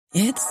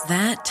It's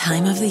that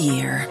time of the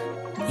year.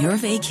 Your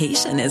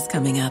vacation is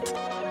coming up.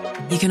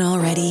 You can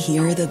already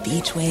hear the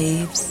beach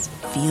waves,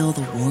 feel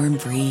the warm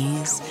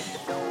breeze,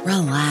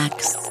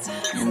 relax,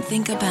 and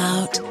think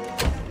about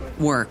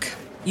work.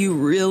 You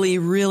really,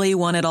 really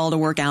want it all to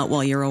work out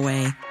while you're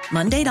away.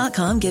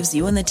 Monday.com gives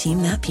you and the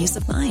team that peace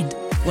of mind.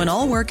 When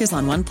all work is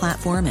on one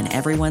platform and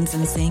everyone's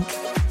in sync,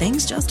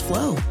 things just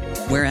flow.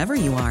 Wherever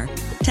you are,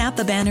 tap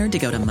the banner to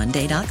go to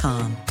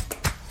Monday.com.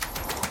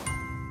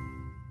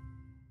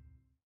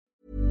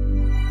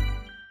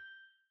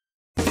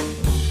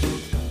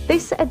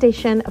 This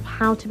edition of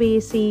How to Be a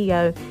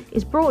CEO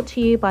is brought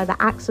to you by the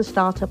AXA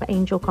Startup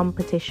Angel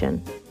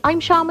Competition. I'm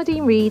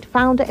Sharmadean Reed,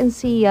 founder and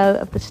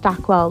CEO of the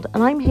Stack World,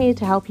 and I'm here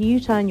to help you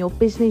turn your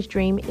business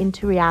dream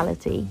into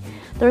reality.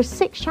 There are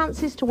 6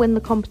 chances to win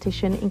the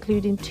competition,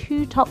 including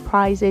 2 top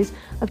prizes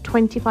of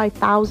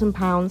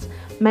 £25,000,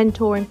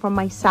 mentoring from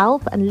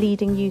myself and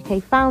leading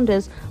UK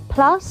founders,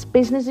 plus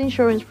business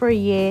insurance for a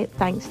year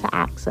thanks to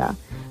AXA.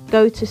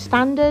 Go to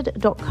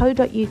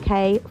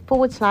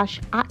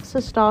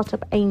standard.co.uk/AXA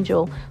Startup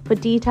Angel for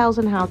details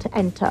on how to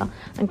enter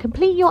and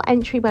complete your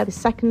entry by the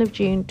 2nd of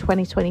June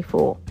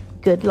 2024.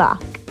 Good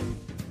luck.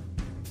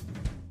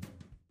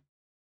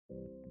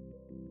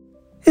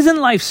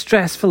 Isn't life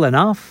stressful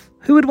enough?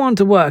 Who would want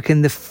to work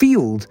in the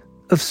field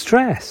of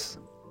stress?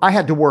 I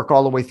had to work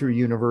all the way through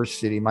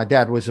university. My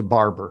dad was a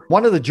barber.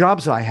 One of the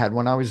jobs I had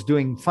when I was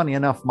doing, funny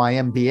enough, my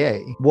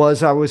MBA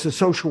was I was a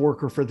social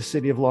worker for the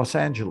city of Los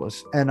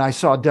Angeles. And I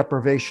saw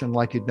deprivation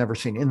like you'd never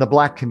seen in the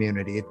Black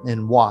community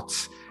in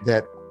Watts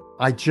that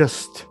I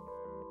just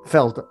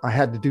felt I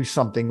had to do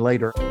something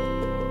later.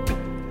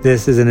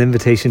 This is an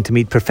invitation to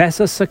meet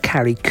Professor Sir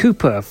Cary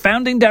Cooper,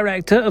 founding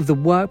director of the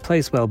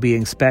workplace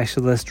wellbeing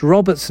specialist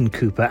Robertson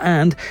Cooper,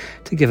 and,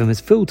 to give him his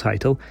full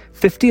title,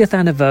 50th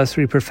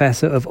anniversary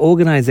Professor of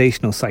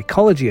Organisational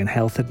Psychology and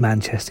Health at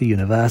Manchester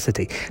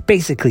University.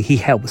 Basically, he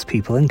helps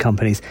people and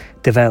companies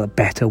develop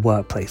better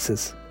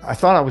workplaces. I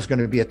thought I was going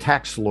to be a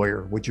tax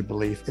lawyer, would you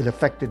believe? It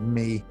affected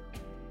me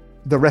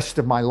the rest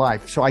of my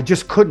life. So I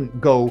just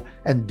couldn't go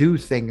and do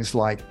things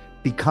like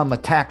become a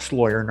tax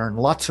lawyer and earn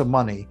lots of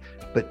money,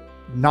 but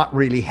not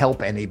really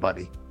help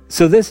anybody.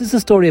 So this is a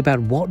story about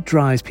what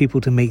drives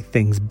people to make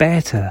things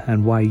better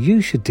and why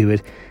you should do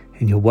it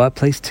in your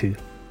workplace too.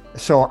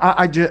 So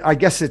I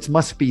guess it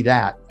must be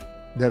that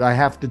I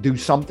have to do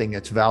something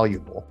that's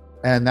valuable.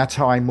 And that's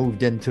how I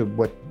moved into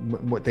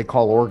what they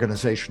call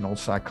organizational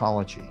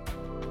psychology.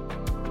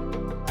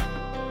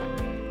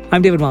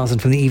 I'm David Wilson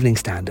from the Evening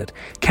Standard.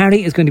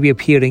 Cary is going to be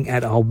appearing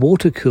at our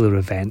water cooler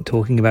event,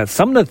 talking about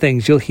some of the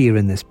things you'll hear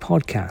in this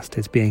podcast.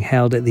 It's being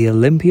held at the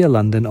Olympia,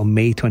 London on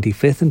May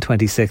 25th and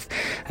 26th,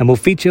 and will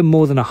feature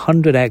more than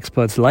 100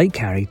 experts like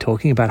Cary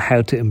talking about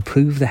how to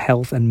improve the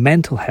health and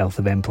mental health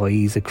of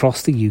employees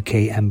across the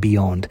UK and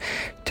beyond.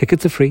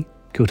 Tickets are free.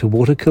 Go to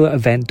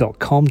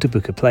watercoolerevent.com to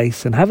book a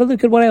place and have a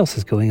look at what else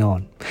is going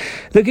on.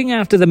 Looking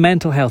after the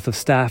mental health of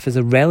staff is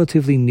a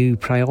relatively new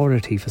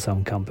priority for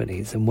some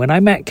companies. And when I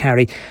met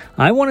Cary,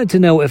 I wanted to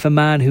know if a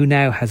man who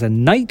now has a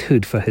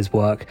knighthood for his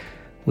work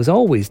was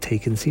always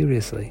taken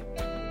seriously.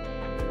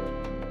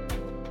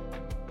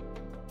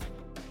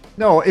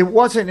 No, it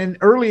wasn't. In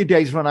early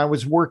days when I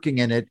was working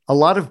in it, a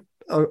lot of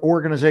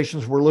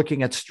organizations were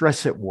looking at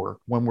stress at work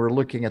when we're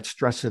looking at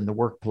stress in the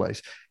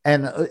workplace.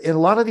 And a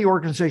lot of the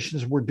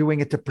organizations were doing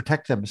it to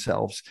protect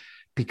themselves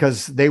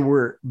because they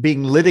were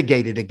being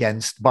litigated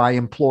against by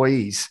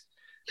employees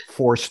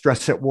for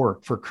stress at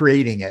work, for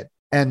creating it.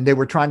 And they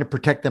were trying to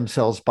protect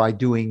themselves by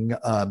doing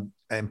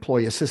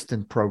employee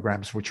assistance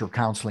programs, which are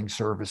counseling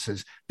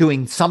services,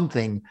 doing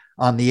something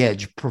on the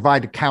edge,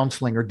 provide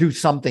counseling or do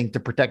something to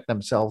protect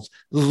themselves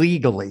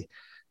legally.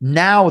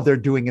 Now they're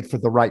doing it for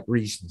the right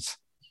reasons.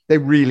 They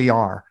really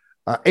are.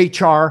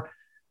 HR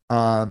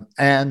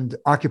and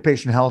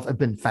occupational health have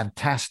been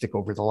fantastic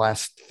over the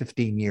last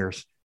 20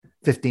 years,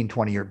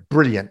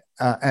 brilliant.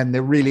 And they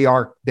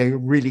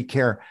really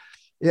care.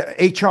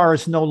 HR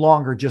is no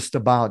longer just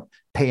about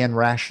pay and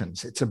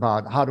rations. It's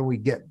about how do we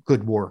get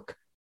good work,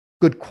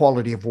 good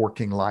quality of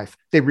working life.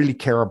 They really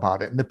care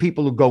about it. And the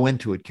people who go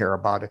into it care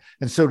about it.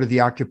 And so do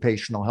the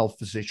occupational health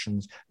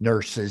physicians,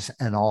 nurses,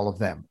 and all of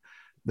them.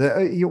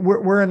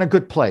 We're in a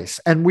good place,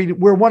 and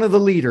we're one of the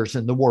leaders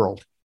in the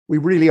world. We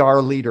really are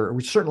a leader. We're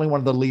certainly one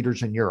of the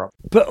leaders in Europe.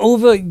 But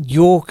over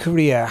your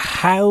career,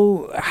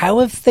 how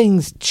have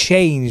things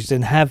changed,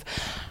 and have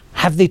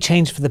they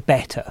changed for the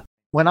better?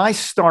 When I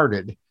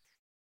started,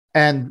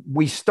 and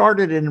we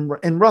started in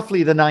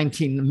roughly the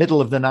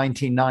middle of the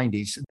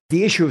 1990s,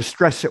 the issue of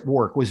stress at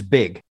work was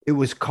big. It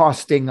was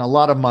costing a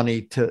lot of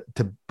money to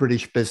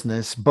British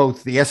business,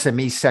 both the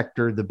SME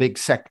sector, the big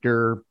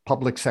sector,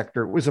 public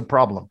sector. It was a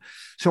problem.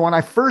 So when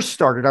I first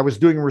started, I was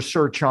doing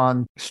research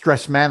on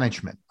stress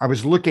management. I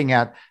was looking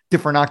at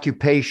different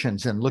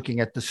occupations and looking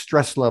at the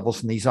stress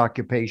levels in these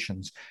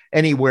occupations,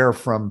 anywhere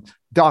from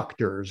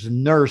doctors,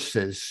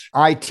 nurses,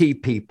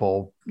 IT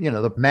people,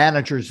 the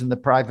managers in the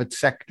private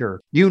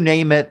sector, you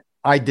name it.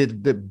 I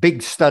did the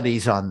big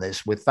studies on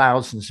this with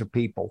thousands of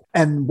people.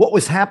 And what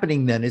was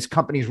happening then is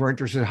companies were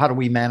interested in how do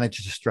we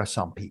manage the stress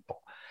on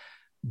people?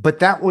 But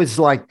that was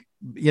like,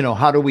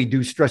 how do we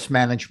do stress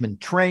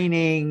management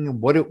training?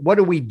 What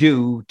do we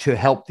do to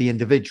help the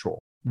individual?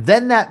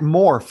 Then that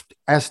morphed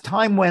as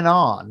time went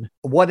on.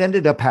 What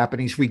ended up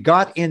happening is we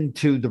got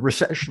into the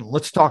recession.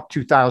 Let's talk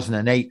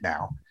 2008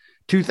 now.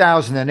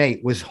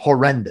 2008 was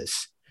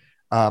horrendous.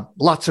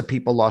 Lots of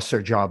people lost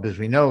their job, as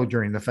we know,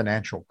 during the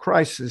financial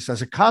crisis.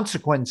 As a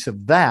consequence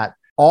of that,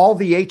 all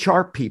the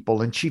HR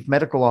people and chief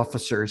medical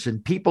officers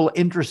and people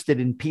interested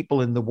in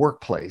people in the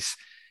workplace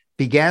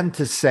began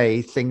to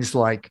say things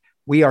like,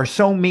 we are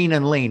so mean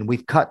and lean.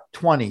 We've cut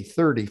 20,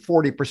 30,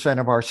 40%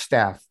 of our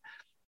staff.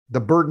 The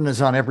burden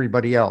is on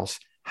everybody else.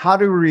 How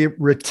do we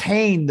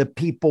retain the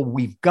people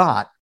we've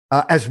got?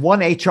 As one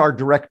HR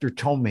director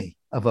told me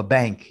of a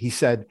bank, he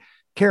said,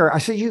 Cary, I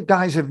said, you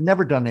guys have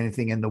never done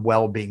anything in the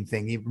well-being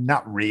thing.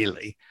 Not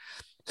really.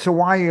 So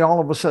why are you all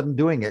of a sudden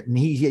doing it? And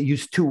he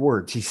used two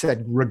words. He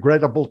said,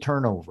 regrettable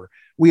turnover.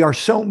 We are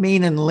so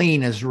mean and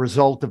lean as a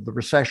result of the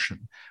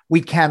recession.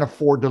 We can't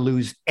afford to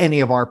lose any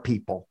of our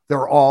people.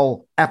 They're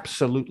all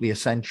absolutely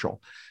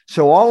essential.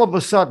 So all of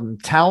a sudden,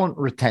 talent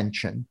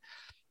retention,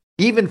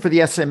 even for the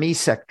SME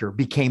sector,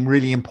 became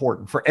really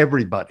important for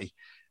everybody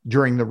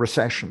during the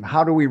recession.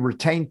 How do we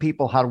retain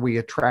people? How do we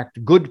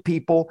attract good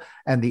people?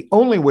 And the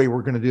only way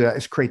we're going to do that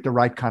is create the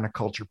right kind of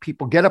culture.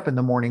 People get up in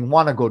the morning,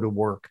 want to go to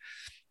work,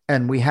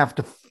 and we have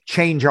to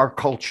change our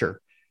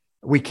culture.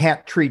 We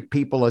can't treat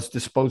people as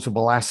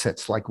disposable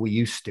assets like we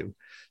used to.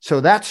 So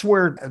that's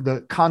where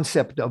the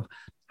concept of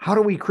how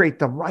do we create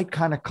the right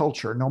kind of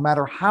culture, no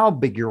matter how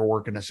big your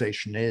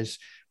organization is,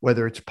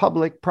 whether it's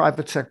public,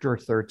 private sector, or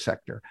third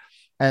sector.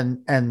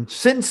 And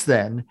since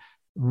then,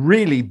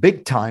 really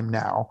big time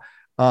now,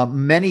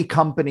 many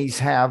companies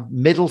have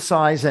middle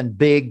size and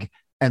big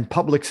and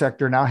public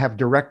sector now have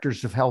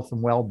directors of health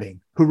and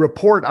well-being who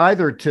report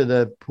either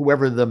to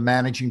whoever the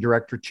managing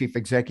director, chief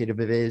executive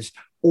it is,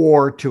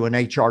 or to an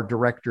HR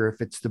director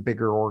if it's the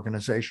bigger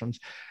organizations.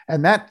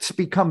 And that's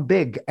become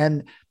big.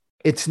 And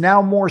it's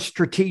now more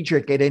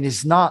strategic. And it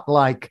is not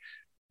like,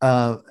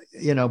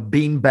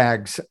 bean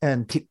bags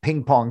and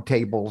ping pong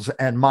tables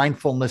and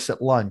mindfulness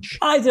at lunch.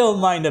 I don't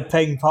mind a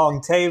ping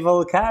pong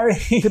table, Cary.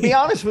 To be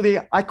honest with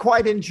you, I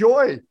quite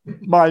enjoy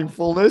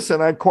mindfulness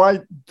and I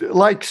quite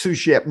like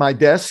sushi at my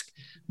desk.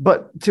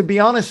 But to be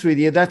honest with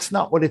you, that's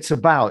not what it's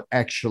about,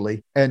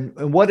 actually.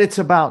 And what it's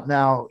about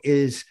now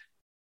is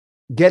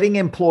getting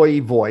employee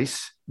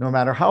voice, no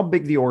matter how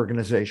big the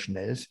organization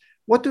is.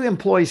 What do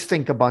employees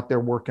think about their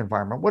work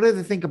environment? What do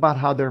they think about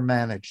how they're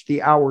managed,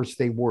 the hours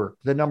they work,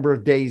 the number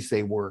of days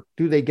they work?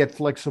 Do they get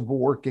flexible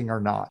working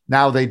or not?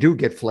 Now they do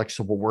get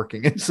flexible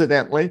working,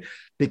 incidentally,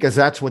 because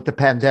that's what the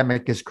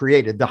pandemic has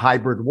created, the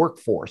hybrid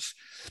workforce.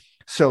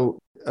 So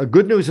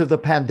good news of the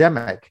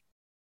pandemic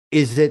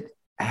is it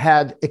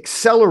had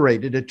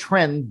accelerated a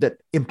trend that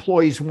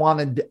employees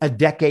wanted a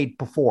decade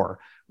before,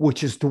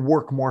 which is to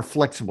work more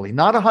flexibly,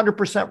 not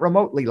 100%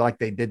 remotely like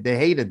they did. They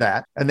hated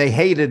that. And they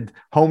hated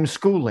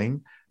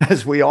homeschooling,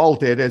 as we all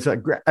did. As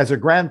a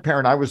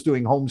grandparent, I was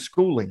doing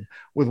homeschooling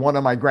with one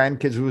of my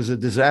grandkids who was a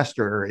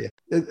disaster area.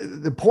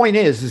 The point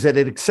is that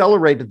it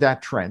accelerated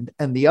that trend.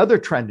 And the other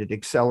trend it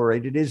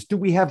accelerated is, do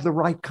we have the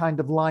right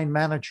kind of line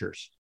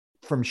managers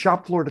from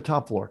shop floor to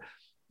top floor?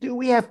 Do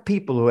we have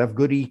people who have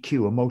good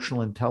EQ,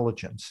 emotional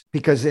intelligence?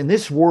 Because in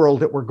this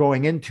world that we're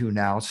going into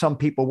now, some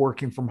people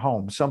working from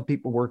home, some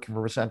people working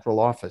from a central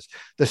office,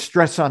 the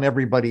stress on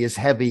everybody is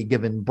heavy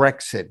given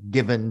Brexit,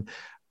 given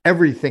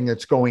everything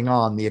that's going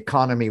on, the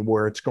economy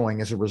where it's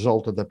going as a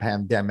result of the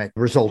pandemic,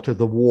 the result of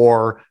the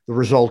war, the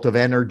result of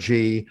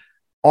energy.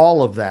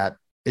 All of that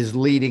is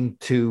leading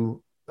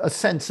to a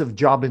sense of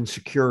job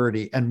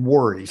insecurity and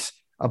worries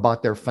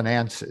about their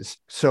finances.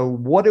 So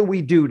what do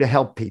we do to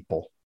help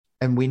people?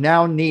 And we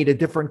now need a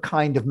different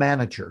kind of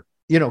manager,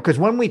 because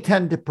when we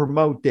tend to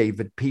promote,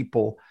 David,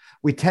 people,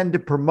 we tend to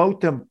promote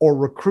them or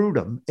recruit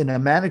them in a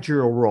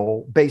managerial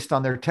role based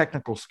on their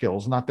technical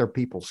skills, not their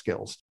people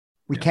skills.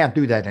 We can't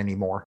do that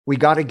anymore. We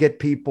got to get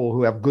people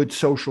who have good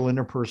social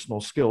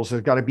interpersonal skills.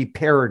 There's got to be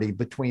parity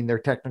between their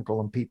technical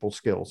and people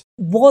skills.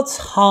 What's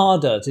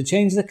harder, to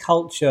change the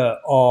culture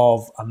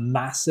of a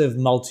massive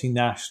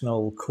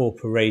multinational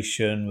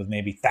corporation with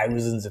maybe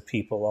thousands of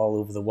people all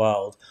over the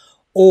world,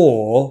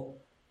 or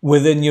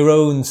within your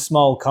own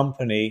small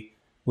company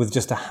with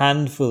just a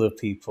handful of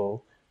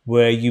people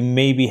where you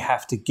maybe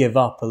have to give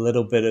up a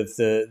little bit of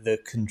the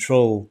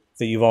control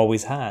that you've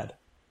always had?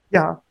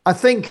 Yeah,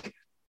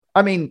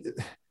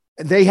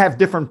 they have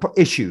different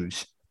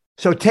issues.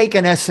 So take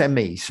an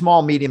SME,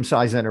 small,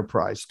 medium-sized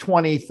enterprise,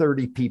 20,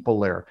 30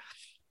 people there.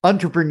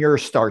 Entrepreneur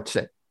starts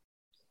it.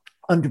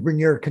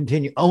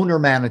 Owner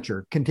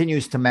manager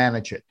continues to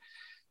manage it.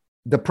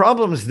 The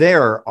problems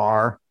there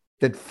are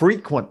that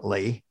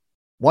frequently,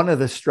 one of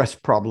the stress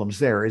problems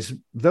there is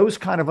those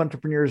kind of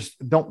entrepreneurs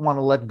don't want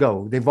to let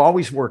go. They've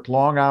always worked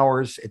long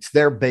hours. It's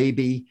their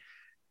baby.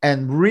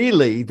 And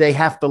really, they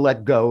have to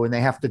let go and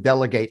they have to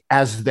delegate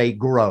as they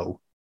grow,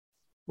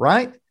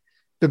 right?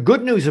 The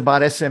good news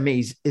about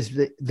SMEs is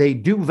that they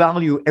do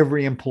value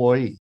every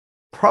employee,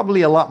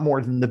 probably a lot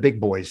more than the big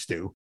boys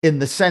do, in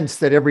the sense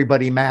that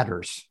everybody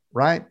matters,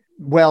 right?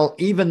 Well,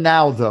 even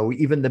now, though,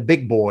 even the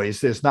big boys,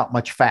 there's not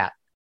much fat.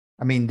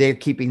 I mean, they're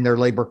keeping their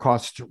labor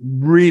costs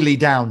really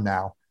down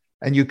now.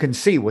 And you can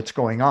see what's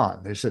going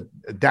on. There's a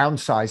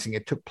downsizing.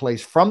 It took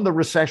place from the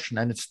recession,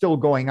 and it's still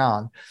going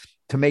on,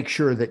 to make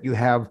sure that you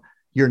have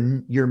your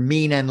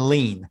mean and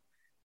lean,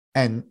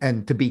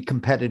 and to be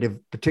competitive,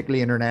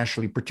 particularly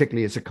internationally,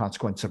 particularly as a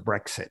consequence of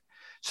Brexit.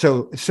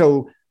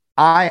 So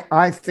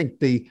I think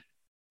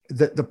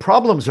the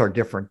problems are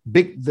different.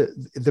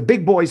 The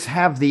big boys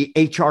have the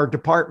HR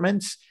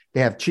departments,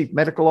 they have chief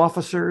medical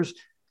officers,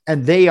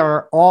 and they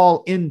are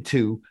all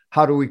into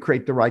how do we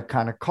create the right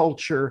kind of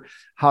culture?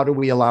 How do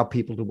we allow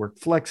people to work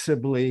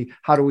flexibly?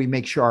 How do we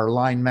make sure our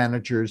line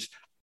managers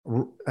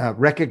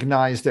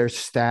recognize their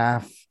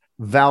staff,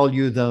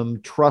 value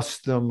them,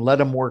 trust them, let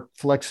them work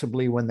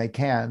flexibly when they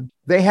can?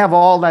 They have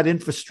all that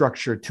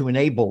infrastructure to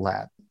enable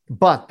that.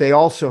 But they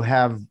also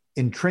have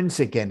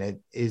intrinsic in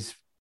it, is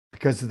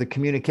because of the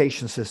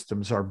communication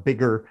systems are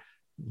bigger,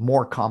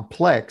 more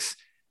complex.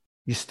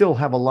 You still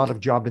have a lot of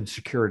job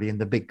insecurity in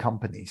the big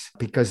companies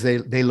because they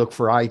look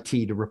for IT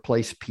to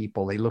replace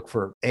people. They look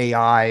for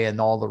AI and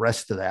all the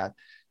rest of that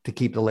to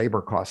keep the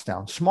labor costs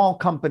down. Small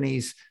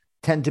companies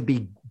tend to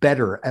be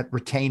better at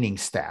retaining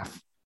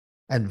staff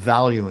and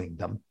valuing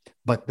them.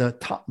 But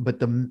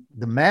the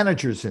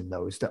managers in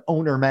those, the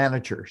owner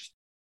managers,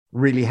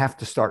 really have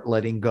to start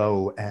letting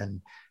go,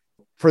 and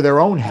for their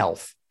own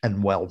health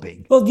and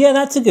well-being. Well, yeah,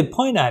 that's a good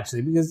point,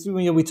 actually, because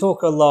we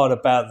talk a lot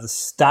about the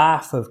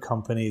staff of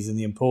companies and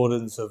the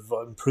importance of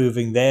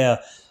improving their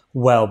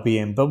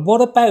well-being. But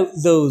what about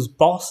those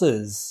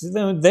bosses?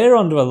 They're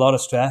under a lot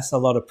of stress, a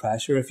lot of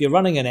pressure. If you're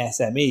running an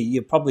SME,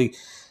 you're probably,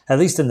 at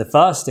least in the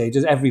first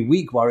stages, every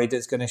week worried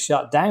it's going to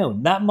shut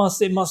down.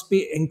 It must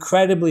be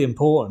incredibly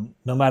important,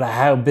 no matter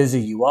how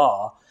busy you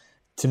are,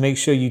 to make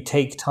sure you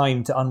take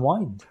time to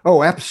unwind.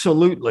 Oh,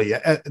 absolutely.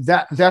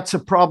 That's a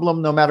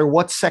problem no matter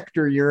what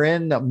sector you're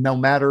in, no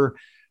matter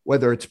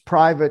whether it's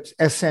private,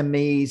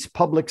 SMEs,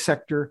 public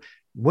sector.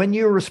 When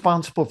you're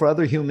responsible for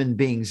other human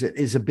beings, it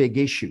is a big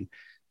issue.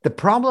 The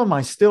problem,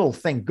 I still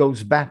think,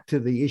 goes back to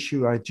the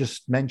issue I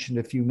just mentioned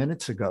a few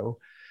minutes ago,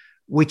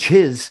 which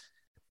is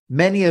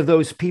many of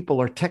those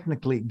people are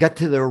get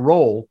to their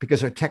role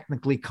because they're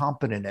technically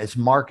competent as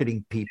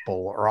marketing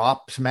people or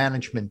ops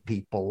management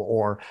people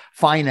or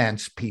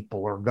finance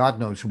people or God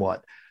knows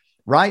what,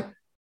 right?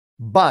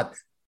 But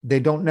they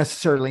don't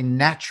necessarily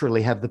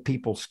naturally have the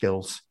people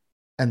skills.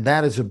 And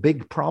that is a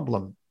big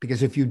problem,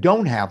 because if you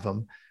don't have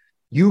them,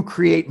 you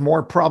create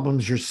more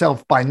problems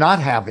yourself by not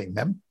having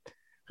them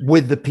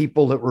with the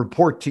people that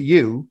report to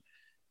you.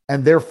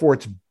 And therefore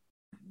it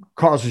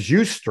causes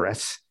you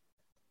stress.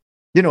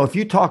 You know, if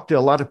you talk to a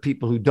lot of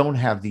people who don't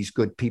have these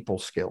good people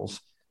skills,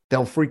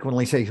 they'll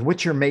frequently say,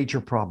 what's your major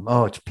problem?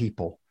 Oh, it's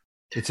people.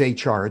 It's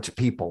HR. It's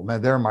people.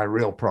 Man, they're my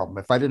real problem.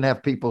 If I didn't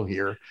have people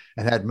here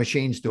and had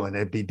machines doing it,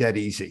 it'd be dead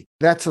easy.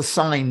 That's a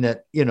sign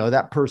that,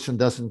 that person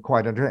doesn't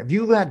quite understand. If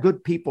you've had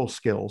good people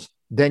skills,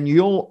 then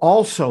you'll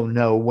also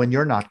know when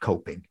you're not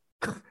coping.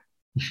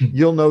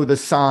 You'll know the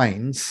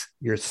signs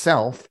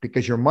yourself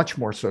because you're much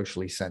more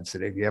socially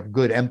sensitive. You have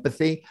good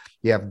empathy.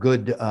 You have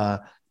good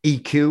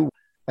EQ.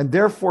 And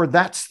therefore,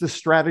 that's the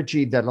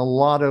strategy that a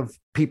lot of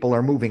people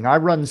are moving. I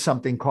run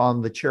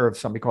I'm the chair of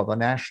something called the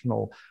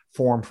National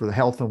Forum for the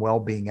Health and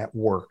Wellbeing at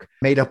Work,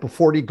 made up of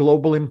 40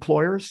 global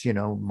employers,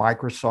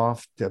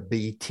 Microsoft,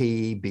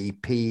 BT,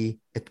 BP,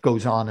 it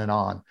goes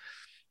on,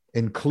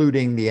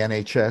 including the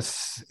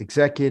NHS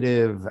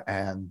executive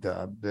and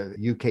the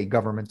UK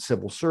government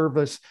civil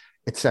service,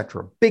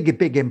 etc.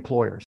 Big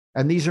employers.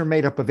 And these are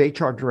made up of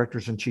HR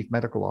directors and chief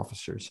medical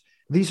officers.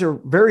 These are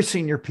very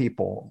senior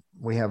people.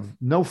 We have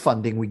no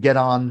funding. We get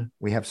on.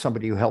 We have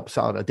somebody who helps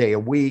out a day a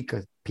week,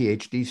 a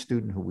PhD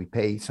student who we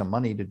pay some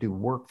money to do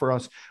work for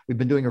us. We've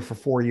been doing it for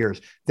 4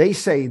 years. They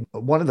say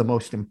one of the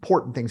most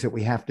important things that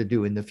we have to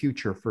do in the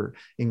future for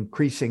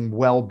increasing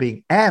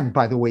well-being and,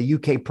 by the way,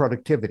 UK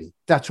productivity.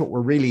 That's what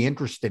we're really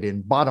interested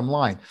in. Bottom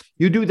line,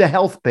 you do the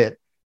health bit,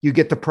 you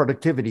get the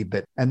productivity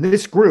bit. And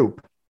this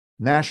group,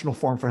 National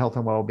Forum for Health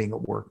and Wellbeing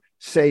at Work,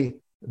 say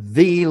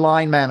the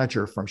line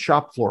manager from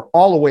shop floor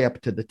all the way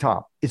up to the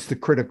top is the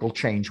critical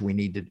change we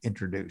need to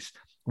introduce.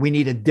 We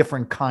need a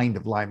different kind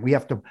of line. We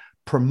have to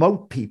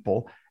promote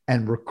people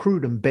and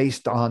recruit them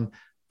based on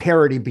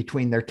parity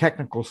between their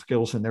technical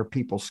skills and their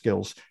people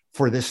skills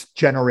for this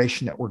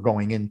generation that we're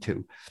going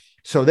into.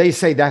 So they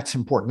say that's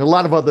important. A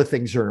lot of other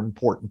things are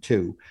important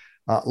too,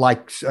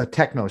 like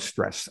techno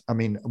stress. I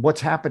mean, what's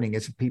happening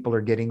is people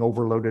are getting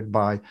overloaded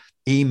by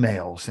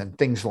emails and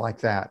things like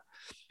that.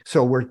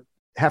 So we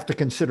have to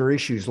consider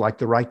issues like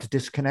the right to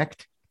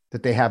disconnect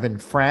that they have in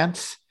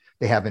France,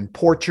 They have in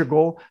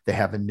Portugal, they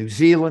have in New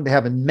Zealand, they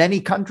have in many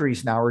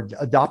countries now are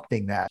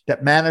adopting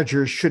that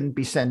managers shouldn't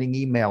be sending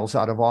emails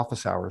out of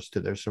office hours to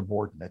their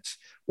subordinates,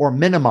 or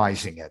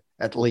minimizing it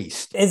at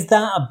least. Is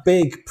that a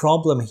big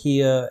problem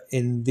here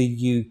in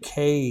the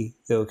UK,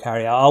 though,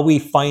 Cary? Are we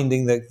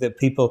finding that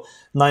people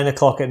 9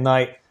 o'clock at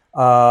night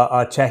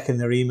are checking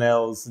their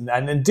emails?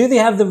 And do they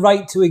have the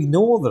right to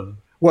ignore them?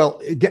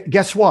 Well,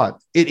 guess what?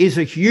 It is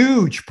a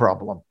huge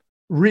problem,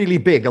 really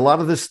big. A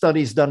lot of the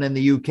studies done in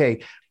the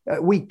UK,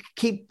 we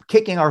keep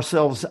kicking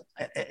ourselves,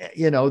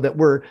 that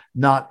we're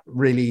not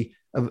really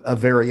a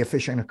very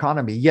efficient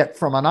economy. Yet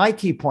from an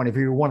IT point of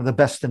view, we're one of the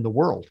best in the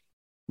world,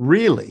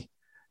 really,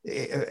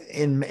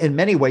 in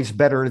many ways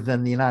better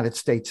than the United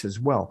States as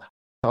well.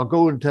 I'll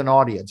go into an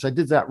audience. I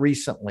did that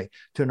recently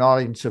to an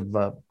audience of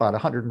about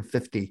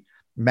 150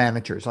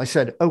 managers. I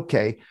said,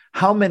 okay,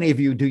 how many of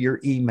you do your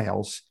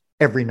emails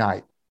every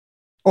night?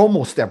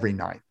 Almost every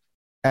night.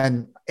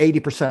 And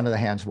 80% of the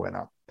hands went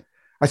up.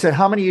 I said,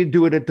 how many of you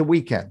do it at the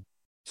weekend?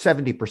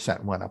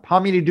 70% went up. How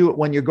many of you do it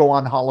when you go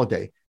on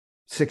holiday?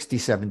 60,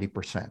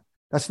 70%.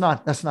 That's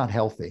not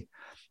healthy.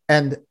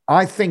 And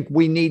I think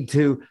we need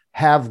to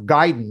have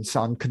guidance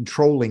on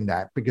controlling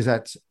that, because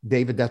that's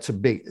a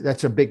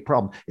big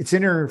problem. It's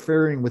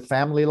interfering with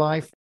family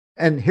life.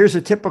 And here's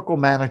a typical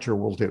manager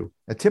will do.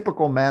 A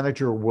typical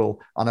manager will,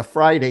 on a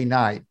Friday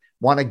night,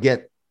 want to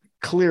get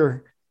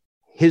clear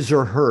his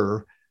or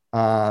her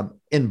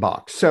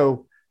inbox.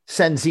 So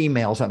sends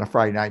emails on a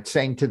Friday night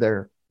saying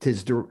to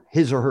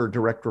his or her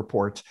direct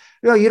reports,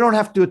 you don't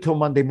have to do it till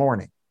Monday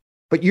morning,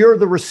 but you're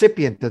the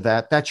recipient of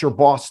that. That's your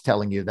boss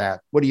telling you that.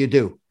 What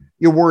do?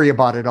 You worry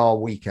about it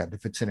all weekend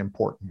if it's an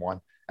important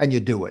one, and you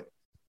do it.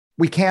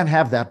 We can't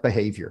have that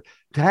behavior.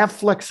 To have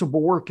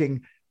flexible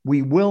working,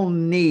 we will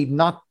need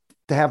not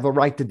to have the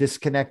right to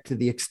disconnect to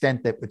the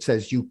extent that it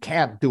says you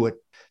can't do it,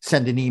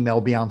 send an email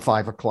beyond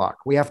 5 o'clock.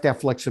 We have to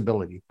have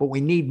flexibility, but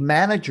we need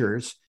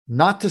managers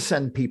not to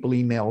send people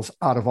emails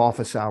out of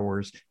office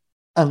hours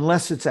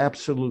unless it's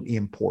absolutely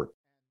important,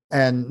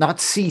 and not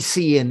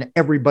CC in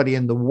everybody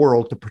in the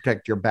world to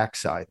protect your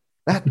backside.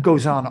 That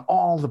goes on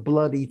all the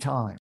bloody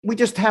time. We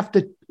just have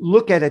to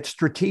look at it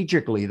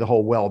strategically, the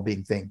whole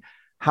well-being thing,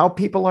 how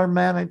people are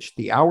managed,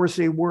 the hours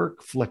they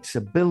work,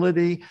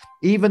 flexibility,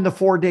 even the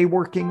 4-day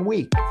working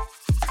week.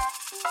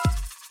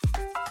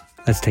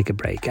 Let's take a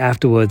break.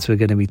 Afterwards, we're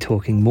going to be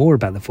talking more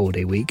about the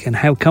 4-day week and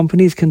how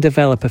companies can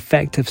develop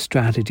effective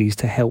strategies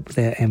to help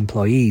their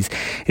employees.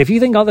 If you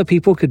think other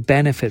people could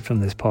benefit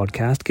from this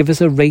podcast, give us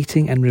a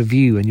rating and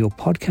review, and your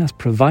podcast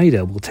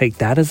provider will take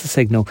that as a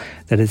signal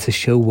that it's a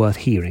show worth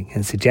hearing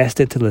and suggest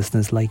it to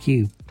listeners like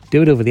you.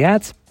 Do it over the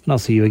ads, and I'll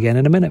see you again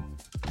in a minute.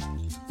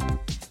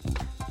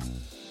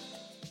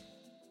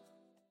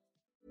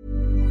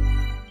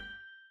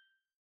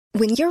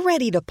 When you're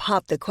ready to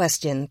pop the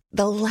question,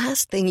 the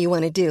last thing you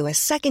want to do is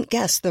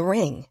second-guess the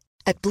ring.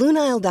 At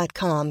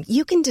BlueNile.com,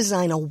 you can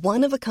design a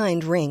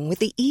one-of-a-kind ring with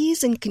the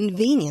ease and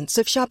convenience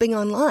of shopping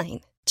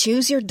online.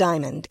 Choose your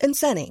diamond and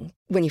setting.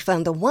 When you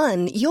find the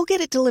one, you'll get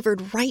it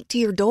delivered right to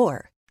your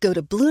door. Go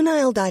to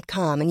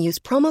BlueNile.com and use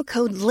promo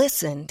code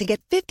LISTEN to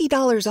get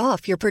 $50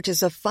 off your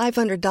purchase of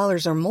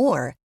 $500 or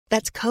more.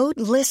 That's code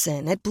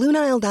LISTEN at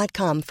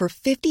BlueNile.com for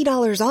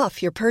 $50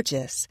 off your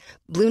purchase.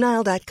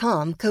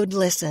 BlueNile.com, code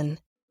LISTEN.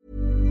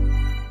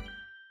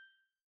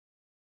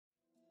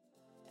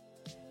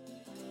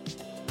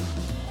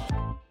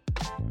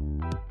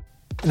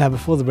 Now,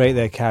 before the break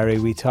there, Cary,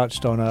 we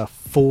touched on a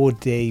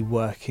 4-day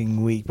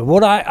working week. But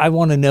what I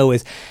want to know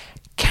is,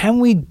 can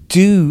we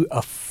do a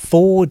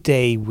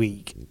 4-day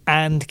week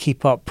and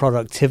keep up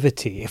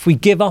productivity? If we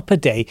give up a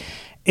day,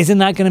 isn't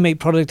that going to make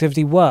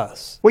productivity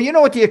worse? Well, you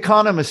know what the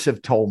economists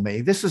have told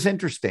me? This is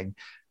interesting.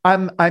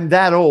 I'm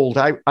that old.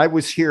 I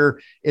was here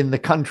in the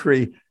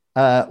country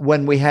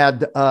when we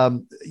had,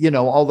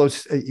 all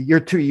those,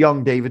 you're too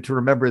young, David, to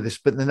remember this,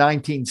 but in the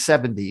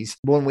 1970s,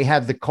 when we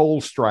had the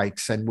coal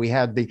strikes and we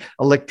had the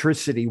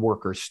electricity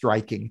workers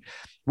striking,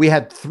 we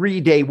had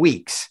 3-day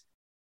weeks,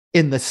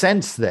 in the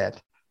sense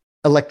that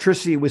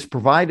electricity was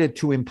provided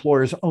to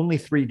employers only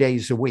 3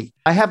 days a week.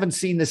 I haven't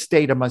seen this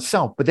data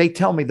myself, but they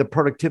tell me the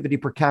productivity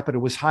per capita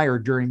was higher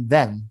during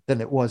then than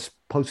it was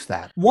post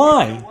that.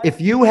 Why? If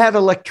you had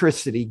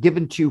electricity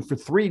given to you for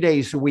 3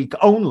 days a week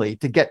only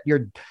to get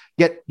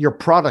your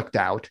product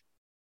out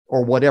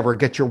or whatever,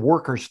 get your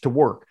workers to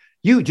work,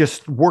 you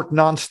just worked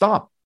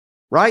nonstop,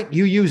 right?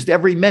 You used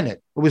every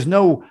minute. There was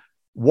no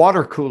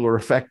water cooler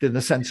effect in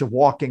the sense of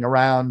walking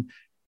around,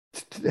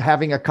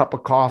 having a cup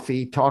of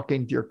coffee,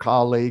 talking to your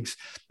colleagues,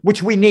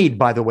 which we need,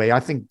 by the way. I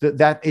think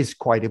that is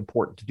quite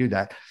important to do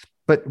that.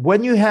 But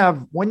when you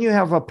have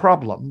a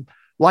problem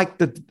like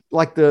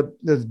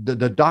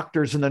the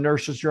doctors and the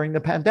nurses during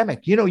the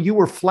pandemic, you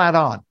were flat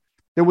on.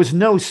 There was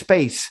no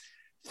space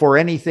for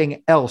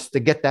anything else to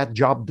get that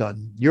job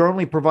done. You're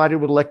only provided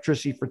with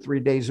electricity for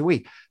 3 days a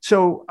week.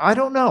 So I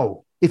don't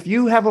know if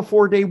you have a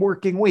 4-day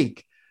working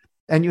week,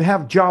 and you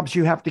have jobs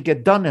you have to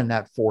get done in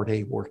that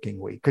 4-day working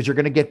week, because you're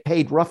going to get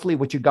paid roughly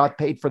what you got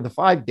paid for the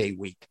 5-day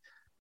week.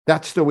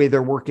 That's the way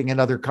they're working in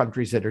other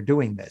countries that are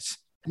doing this.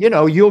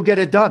 you'll get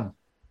it done.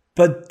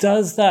 But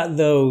does that,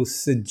 though,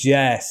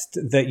 suggest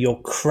that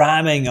you're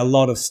cramming a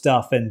lot of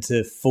stuff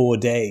into 4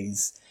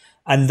 days?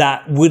 And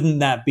wouldn't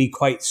that be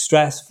quite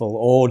stressful?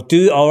 Or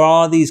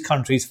are these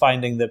countries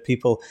finding that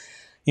people,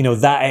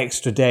 that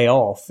extra day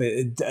off,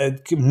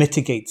 it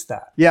mitigates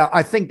that? Yeah,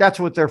 I think that's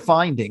what they're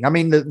finding. I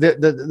mean,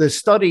 the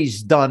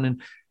studies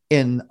done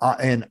in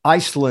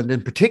Iceland,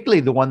 and particularly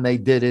the one they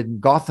did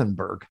in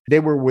Gothenburg, they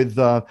were with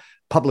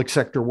public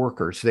sector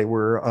workers. They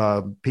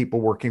were people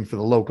working for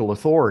the local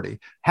authority.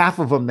 Half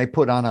of them they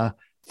put on a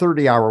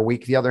 30-hour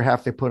week. The other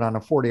half they put on a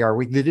 40-hour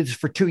week. They did this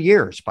for 2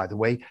 years, by the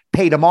way,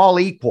 paid them all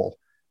equal.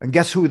 And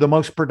guess who the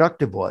most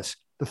productive was?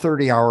 The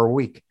 30-hour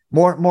week.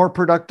 More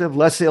productive,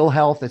 less ill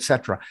health,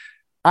 etc.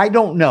 I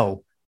don't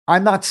know.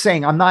 I'm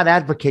not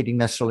advocating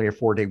necessarily a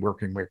 4-day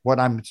working week. What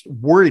I'm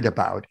worried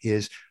about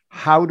is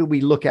how do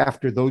we look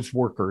after those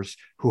workers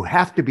who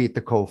have to be at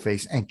the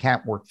coalface and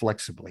can't work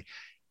flexibly?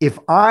 If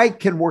I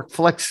can work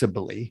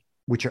flexibly,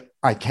 which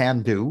I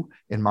can do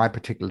in my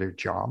particular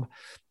job,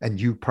 and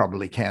you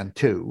probably can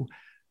too,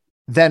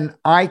 then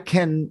I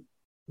can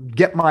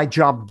get my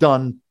job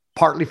done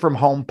partly from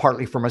home,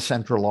 partly from a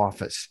central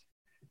office.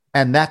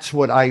 And that's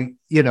what I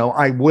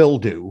will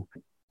do.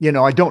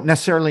 I don't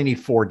necessarily need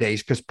 4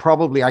 days because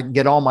probably I can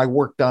get all my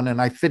work done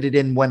and I fit it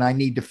in when I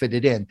need to fit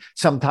it in,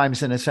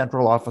 sometimes in a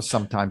central office,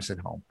 sometimes at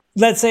home.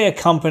 Let's say a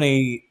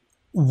company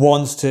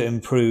wants to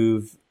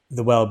improve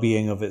the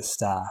well-being of its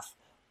staff.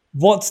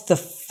 What's the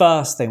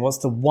first thing? What's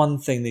the one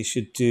thing they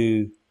should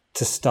do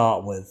to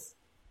start with?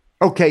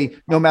 Okay,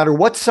 no matter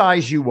what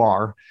size you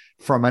are,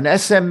 from an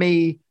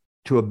SME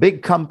to a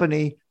big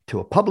company to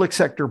a public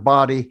sector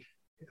body,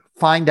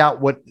 find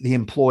out what the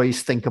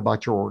employees think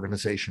about your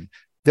organization.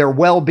 Their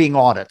well-being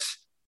audits.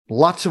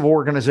 Lots of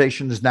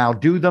organizations now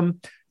do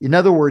them. In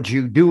other words,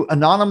 you do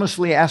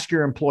anonymously ask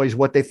your employees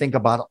what they think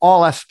about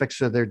all aspects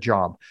of their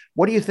job.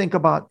 What do you think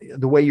about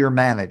the way you're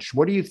managed?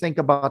 What do you think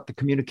about the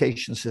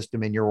communication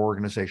system in your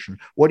organization?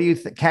 What do you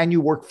think? Can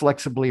you work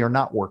flexibly or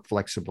not work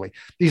flexibly?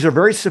 These are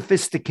very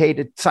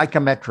sophisticated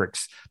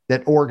psychometrics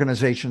that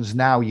organizations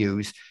now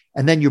use.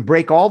 And then you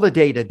break all the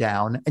data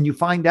down and you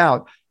find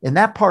out in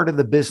that part of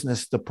the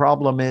business, the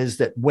problem is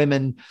that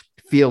women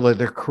feel that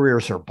their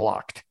careers are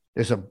blocked.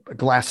 There's a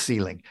glass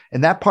ceiling.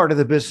 In that part of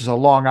the business, a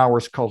long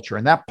hours culture.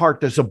 In that part,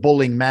 there's a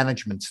bullying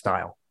management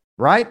style,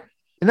 right?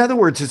 In other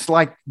words, it's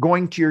like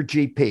going to your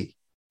GP.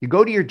 You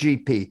go to your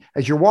GP.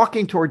 As you're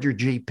walking toward your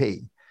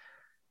GP,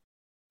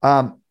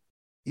 and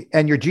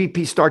your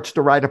GP starts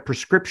to write a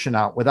prescription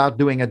out without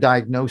doing a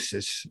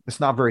diagnosis, it's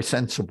not very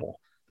sensible.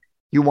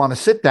 You want to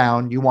sit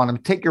down. You want them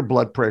to take your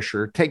blood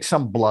pressure, take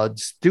some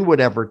bloods, do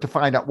whatever to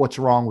find out what's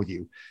wrong with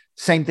you.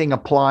 Same thing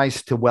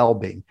applies to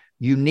well-being.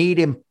 You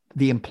need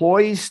the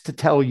employees to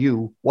tell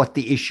you what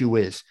the issue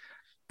is.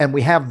 And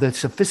we have the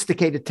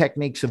sophisticated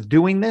techniques of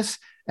doing this,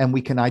 and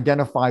we can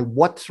identify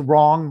what's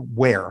wrong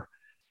where,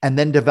 and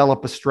then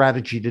develop a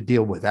strategy to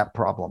deal with that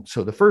problem.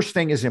 So the first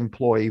thing is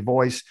employee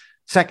voice.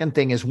 Second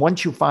thing is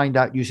once you find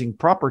out using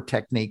proper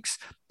techniques,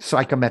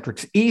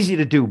 psychometrics, easy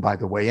to do, by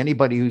the way,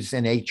 anybody who's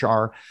in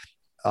HR,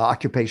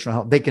 occupational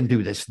health, they can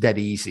do this dead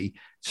easy.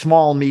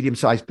 Small,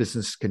 medium-sized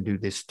businesses can do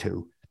this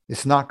too.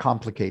 It's not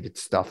complicated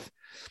stuff.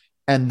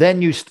 And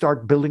then you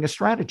start building a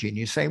strategy and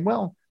you say,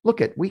 well,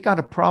 we got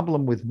a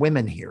problem with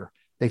women here.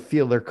 They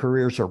feel their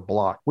careers are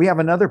blocked. We have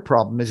another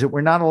problem is that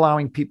we're not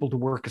allowing people to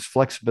work as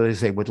flexibly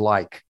as they would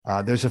like.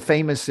 There's a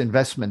famous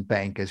investment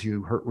bank, as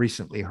you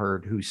recently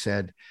heard, who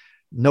said,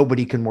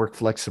 nobody can work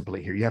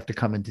flexibly here. You have to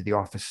come into the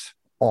office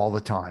all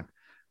the time.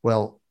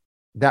 Well,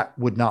 that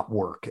would not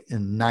work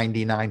in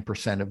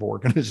 99% of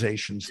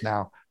organizations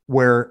now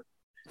where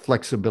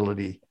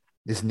flexibility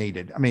is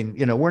needed. I mean,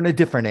 we're in a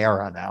different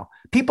era now.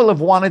 People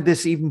have wanted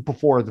this even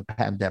before the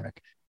pandemic.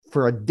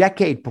 For a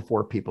decade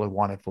before, people have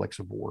wanted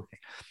flexible working.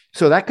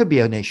 So that could be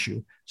an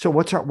issue. So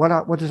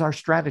what is our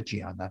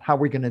strategy on that? How are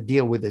we going to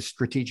deal with this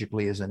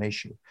strategically as an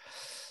issue?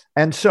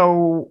 And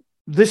so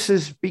this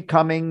is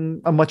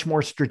becoming a much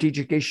more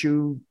strategic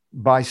issue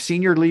by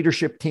senior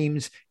leadership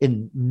teams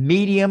in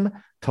medium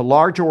to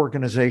large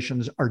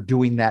organizations are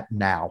doing that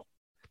now.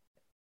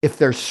 If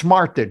they're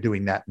smart, they're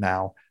doing that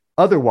now.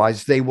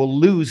 Otherwise, they will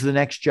lose the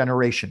next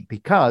generation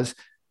because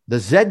the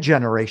Z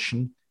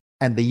generation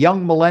and the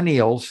young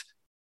millennials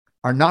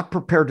are not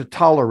prepared to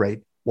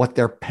tolerate what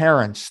their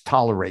parents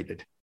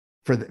tolerated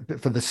for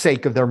the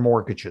sake of their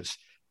mortgages.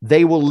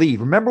 They will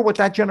leave. Remember what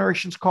that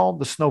generation's called?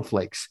 The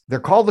snowflakes. They're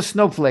called the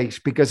snowflakes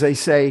because they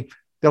say,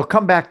 they'll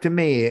come back to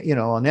me, an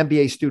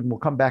MBA student will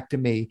come back to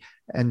me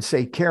and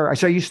say, Cary, I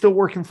say, are you still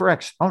working for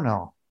X? Oh,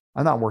 no,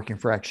 I'm not working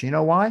for X. You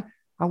know why?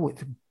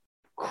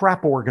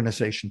 Crap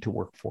organization to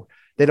work for.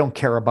 They don't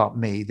care about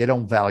me. They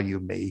don't value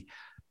me.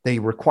 They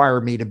require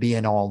me to be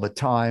in all the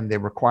time. They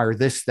require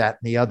this, that,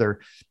 and the other,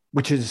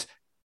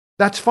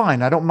 that's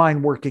fine. I don't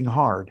mind working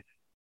hard,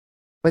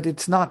 but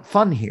it's not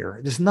fun here.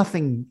 There's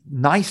nothing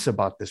nice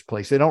about this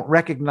place. They don't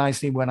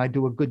recognize me when I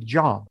do a good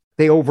job.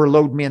 They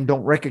overload me and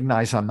don't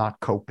recognize I'm not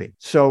coping.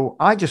 So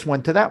I just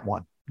went to that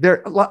one.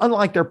 They're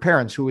unlike their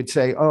parents who would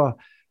say, oh,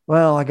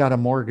 well, I got a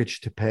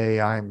mortgage to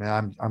pay.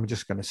 I'm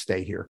just going to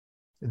stay here.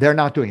 They're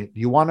not doing it.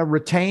 You want to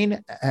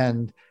retain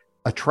and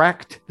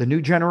attract the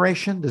new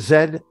generation, the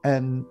Z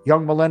and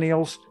young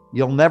millennials.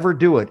 You'll never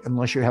do it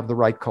unless you have the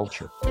right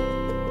culture.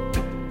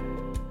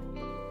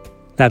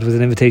 That was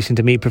an invitation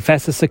to meet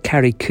Professor Sir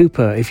Cary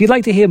Cooper. If you'd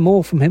like to hear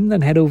more from him,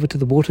 then head over to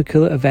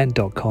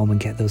thewatercoolerevent.com and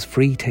get those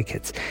free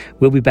tickets.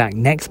 We'll be back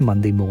next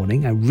Monday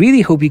morning. I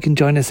really hope you can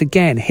join us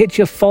again. Hit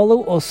your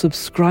follow or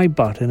subscribe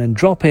button and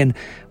drop in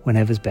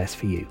whenever's best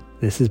for you.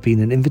 This has been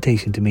an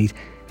invitation to meet.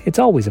 It's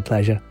always a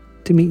pleasure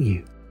to meet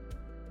you.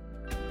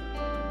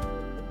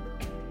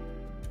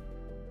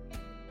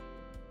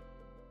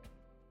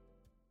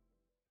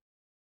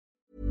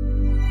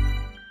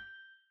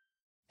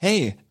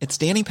 Hey, it's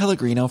Danny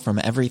Pellegrino from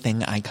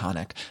Everything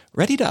Iconic.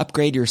 Ready to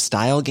upgrade your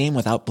style game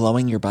without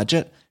blowing your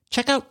budget?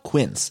 Check out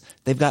Quince.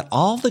 They've got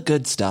all the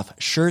good stuff,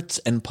 shirts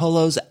and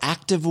polos,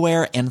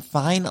 activewear, and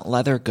fine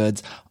leather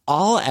goods,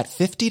 all at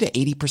 50 to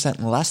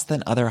 80% less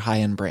than other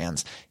high-end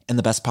brands. And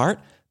the best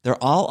part?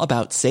 They're all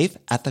about safe,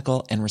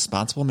 ethical, and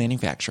responsible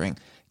manufacturing.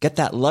 Get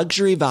that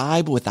luxury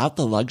vibe without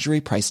the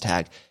luxury price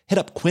tag. Hit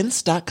up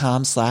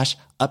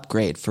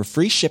quince.com/upgrade for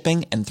free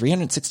shipping and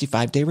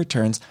 365-day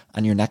returns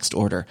on your next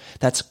order.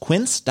 That's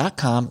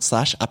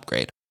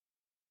quince.com/upgrade.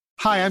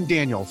 Hi, I'm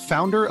Daniel,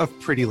 founder of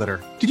Pretty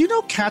Litter. Did you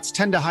know cats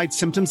tend to hide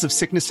symptoms of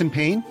sickness and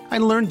pain? I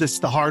learned this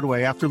the hard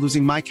way after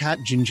losing my cat,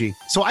 Gingy.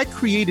 So I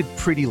created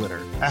Pretty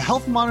Litter, a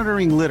health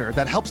monitoring litter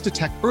that helps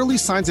detect early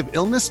signs of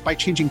illness by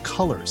changing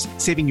colors,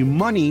 saving you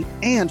money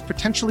and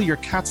potentially your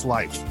cat's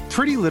life.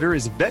 Pretty Litter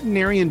is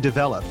veterinarian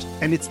developed,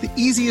 and it's the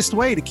easiest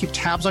way to keep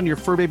tabs on your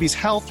fur baby's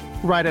health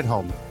right at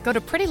home. Go to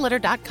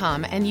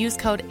prettylitter.com and use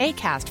code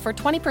ACAST for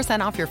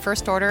 20% off your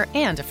first order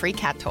and a free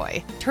cat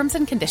toy. Terms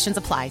and conditions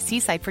apply. See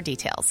site for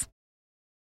details.